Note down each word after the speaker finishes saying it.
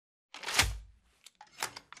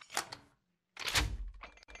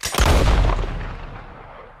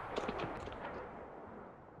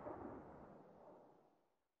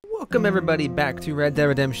Welcome everybody back to Red Dead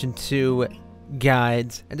Redemption 2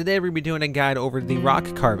 guides, and today we're going to be doing a guide over the rock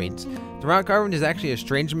carvings. The rock carving is actually a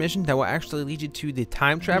strange mission that will actually lead you to the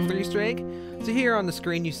time traveler Easter egg. So here on the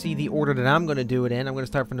screen you see the order that I'm going to do it in. I'm going to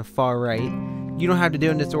start from the far right. You don't have to do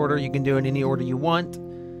it in this order, you can do it in any order you want.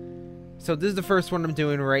 So this is the first one I'm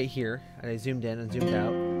doing right here, and I zoomed in and zoomed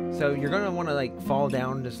out. So you're going to want to like fall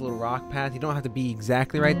down this little rock path. You don't have to be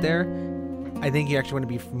exactly right there. I think you actually want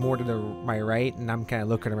to be more to my right, and I'm kind of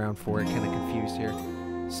looking around for it, kind of confused here.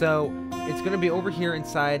 So it's going to be over here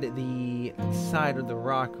inside the side of the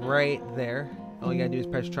rock right there. All you got to do is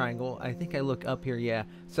press triangle. I think I look up here, yeah.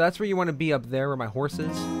 So that's where you want to be, up there where my horse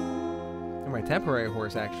is. Or my temporary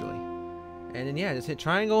horse, actually. And then, yeah, just hit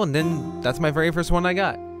triangle, and then that's my very first one I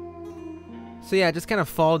got. So yeah, just kind of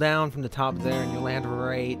fall down from the top there, and you'll land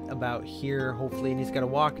right about here, hopefully. And you just got to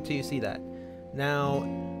walk until you see that.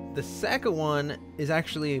 Now, the second one is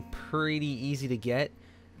actually pretty easy to get.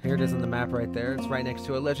 Here it is on the map right there. It's right next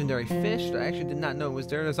to a legendary fish that I actually did not know was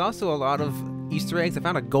there. There's also a lot of Easter eggs. I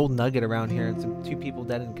found a gold nugget around here and some 2 people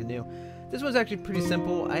dead in a canoe. This one's actually pretty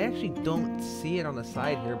simple. I actually don't see it on the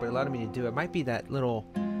side here, but it allowed me to do it. It might be that little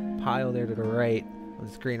pile there to the right on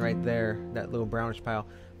the screen right there, that little brownish pile.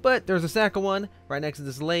 But there's a second one right next to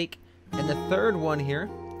this lake. And the third one here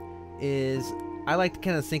is, I like to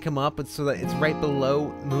kind of sync them up so that it's right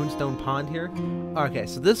below Moonstone Pond here. Okay,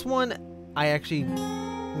 so this one I actually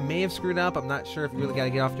may have screwed up. I'm not sure if you really got to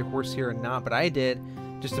get off your horse here or not, but I did,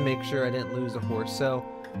 just to make sure I didn't lose the horse. So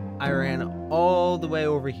I ran all the way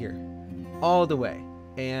over here, all the way,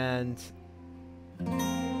 and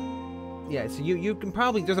yeah. So you can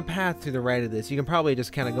probably, there's a path to the right of this. You can probably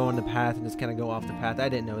just kind of go on the path and just kind of go off the path. I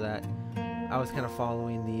didn't know that. I was kind of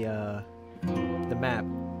following the map.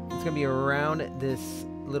 It's going to be around this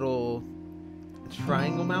little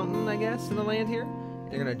triangle mountain, I guess, in the land here.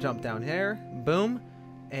 You're going to jump down here. Boom.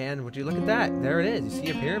 And would you look at that? There it is. You see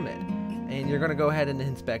a pyramid. And you're going to go ahead and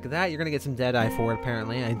inspect that. You're going to get some dead eye for it,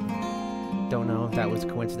 apparently. I don't know if that was a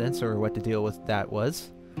coincidence or what the deal with that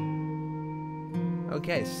was.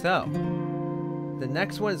 Okay, so the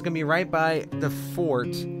next one is going to be right by the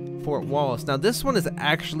Fort Wallace. Now, this one is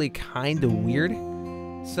actually kind of weird.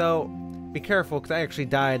 So be careful, because I actually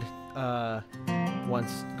died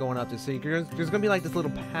once going up this. So there's going to be like this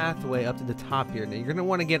little pathway up to the top here. Now you're going to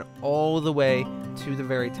want to get all the way to the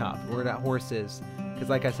very top, where that horse is. Because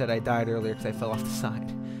like I said, I died earlier because I fell off the side.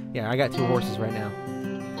 Yeah, I got 2 horses right now.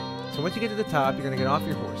 So once you get to the top, you're going to get off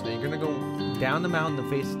your horse. Then you're going to go down the mountain to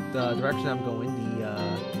face the direction I'm going,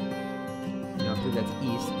 I believe that's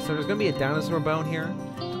east. So there's going to be a dinosaur bone here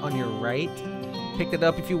on your right. Pick it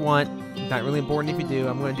up if you want. Not really important if you do.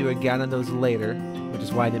 I'm going to do a guide on those later, which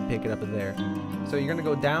is why I didn't pick it up there. So you're going to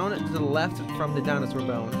go down to the left from the dinosaur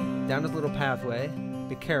bone, down this little pathway.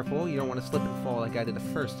 Be careful, you don't want to slip and fall like I did the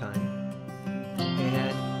first time.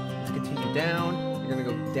 And let's continue down. You're going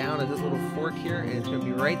to go down at this little fork here, and it's going to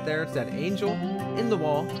be right there. It's that angel in the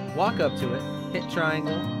wall. Walk up to it, hit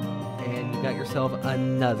triangle, and you got yourself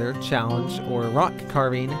another challenge or rock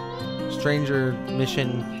carving stranger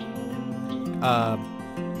mission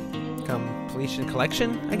completion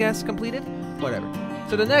collection, I guess, completed, whatever.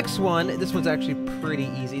 So the next one, this one's actually pretty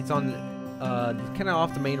easy. It's on kind of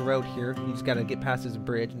off the main road here. You just got to get past this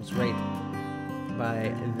bridge, and it's right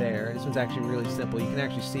by there. This one's actually really simple. You can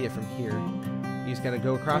actually see it from here. You just got to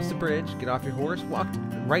go across the bridge, get off your horse, walk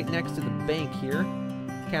right next to the bank here,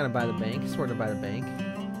 kind of by the bank, sort of by the bank.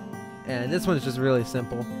 And this one's just really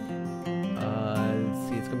simple. Let's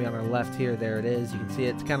see, it's gonna be on our left here. There it is. You can see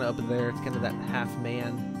it. It's kind of up there. It's kind of that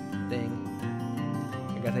half-man thing.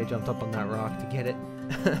 I guess I jumped up on that rock to get it.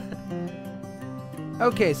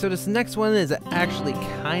 Okay, so this next one is actually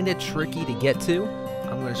kind of tricky to get to.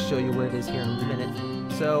 I'm going to show you where it is here in a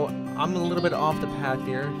minute. So I'm a little bit off the path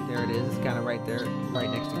here. There it is. It's kind of right there,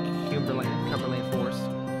 right next to Cumberland Forest,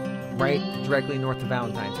 right directly north of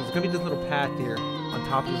Valentine. So it's going to be this little path here on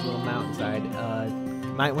top of this little mountainside.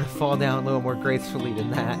 Might want to fall down a little more gracefully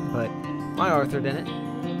than that, but my Arthur didn't.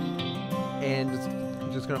 And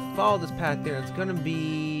I'm just going to follow this path there. It's going to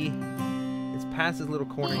be, it's past this little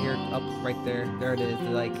corner here, up right there. There it is,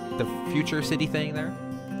 like the future city thing there.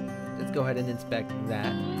 Let's go ahead and inspect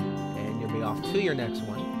that, and you'll be off to your next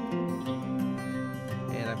one.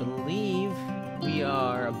 And I believe we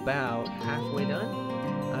are about halfway done.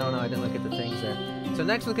 I don't know, I didn't look at the things there. So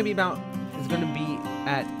next one's going to be about, is going to be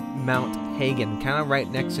at Mount Hagen, kind of right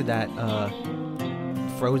next to that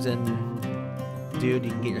frozen dude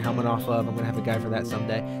you can get your helmet off of. I'm going to have a guy for that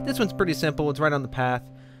someday. This one's pretty simple. It's right on the path.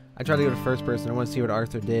 I try to go to first person. I want to see what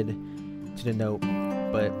Arthur did to the note.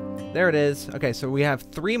 But there it is. Okay, so we have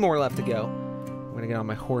 3 more left to go. I'm gonna get on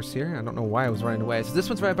my horse here. I don't know why I was running away. So this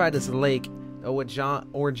one's right by this lake,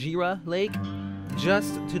 Orgira Lake,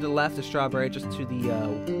 just to the left of Strawberry, just to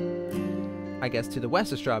the, I guess, to the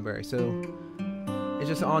west of Strawberry. So it's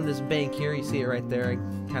just on this bank here. You see it right there. I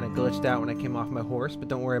kind of glitched out when I came off my horse, but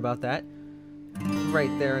don't worry about that.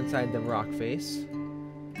 Right there inside the rock face.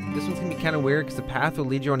 This one's gonna be kind of weird because the path will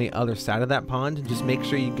lead you on the other side of that pond. Just make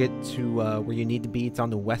sure you get to where you need to be. It's on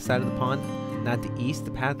the west side of the pond, not the east.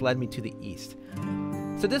 The path led me to the east.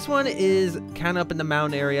 So this one is kind of up in the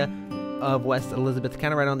mountain area of West Elizabeth,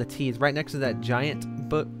 kind of right on the T. It's right next to that giant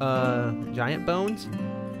bones.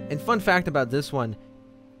 And fun fact about this one,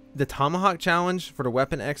 the tomahawk challenge for the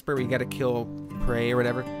weapon expert where you got to kill prey or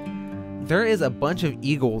whatever, there is a bunch of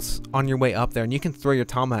eagles on your way up there, and you can throw your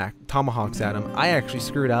tomahawks at them. I actually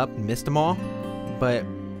screwed up and missed them all, but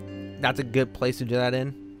that's a good place to do that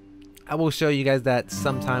in. I will show you guys that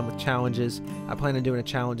sometime with challenges. I plan on doing a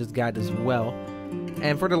challenges guide as well.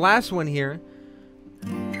 And for the last one here,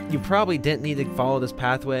 you probably didn't need to follow this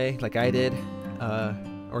pathway like I did,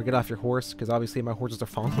 or get off your horse, because obviously my horses are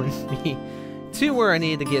following me to where I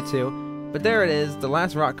needed to get to. But there it is. The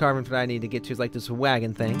last rock carving that I need to get to is like this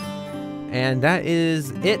wagon thing. And that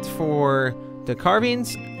is it for the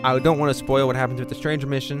carvings. I don't want to spoil what happens with the stranger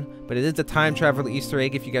mission, but it is a time travel Easter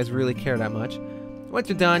egg if you guys really care that much. Once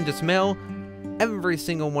you're done, just mail every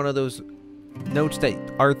single one of those notes that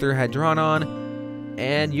Arthur had drawn on,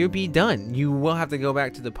 and you'll be done. You will have to go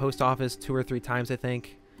back to the post office 2 or 3 times, I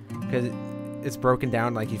think, because it's broken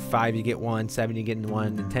down. Like 5 you get 1, 7 you get 1,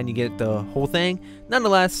 and 10 you get the whole thing.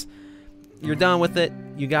 Nonetheless, you're done with it.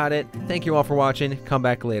 You got it. Thank you all for watching. Come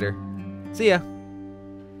back later. See ya.